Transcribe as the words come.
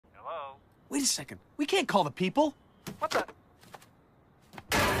Wait a second. We can't call the people. What the?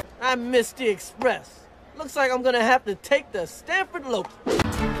 I missed the express. Looks like I'm gonna have to take the Stanford Loki.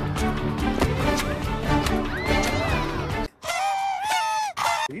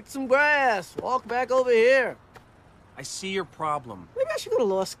 Eat some grass. Walk back over here. I see your problem. Maybe I should go to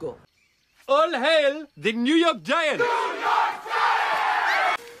law school. All hail the New York Giants!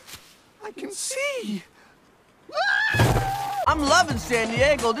 I can see. I'm loving San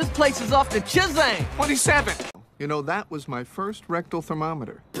Diego. This place is off the Chisang. 27. You know, that was my first rectal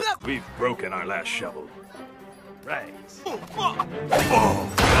thermometer. We've broken our last shovel. Right. Somebody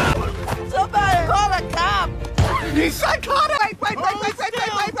call a cop. He's psychotic! Wait!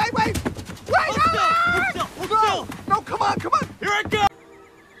 No, come on! Here I go!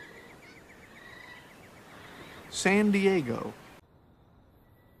 San Diego.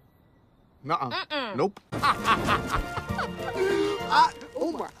 Nuh-uh. Nope.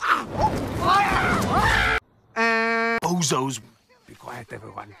 Bozos. Be quiet,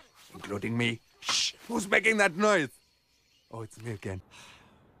 everyone, including me. Shh! Who's making that noise? Oh, it's me again.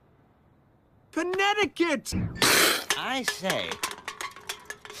 Connecticut! I say,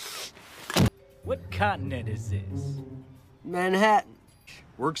 what continent is this? Manhattan.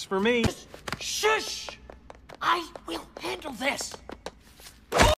 Works for me. Shush! I will handle this.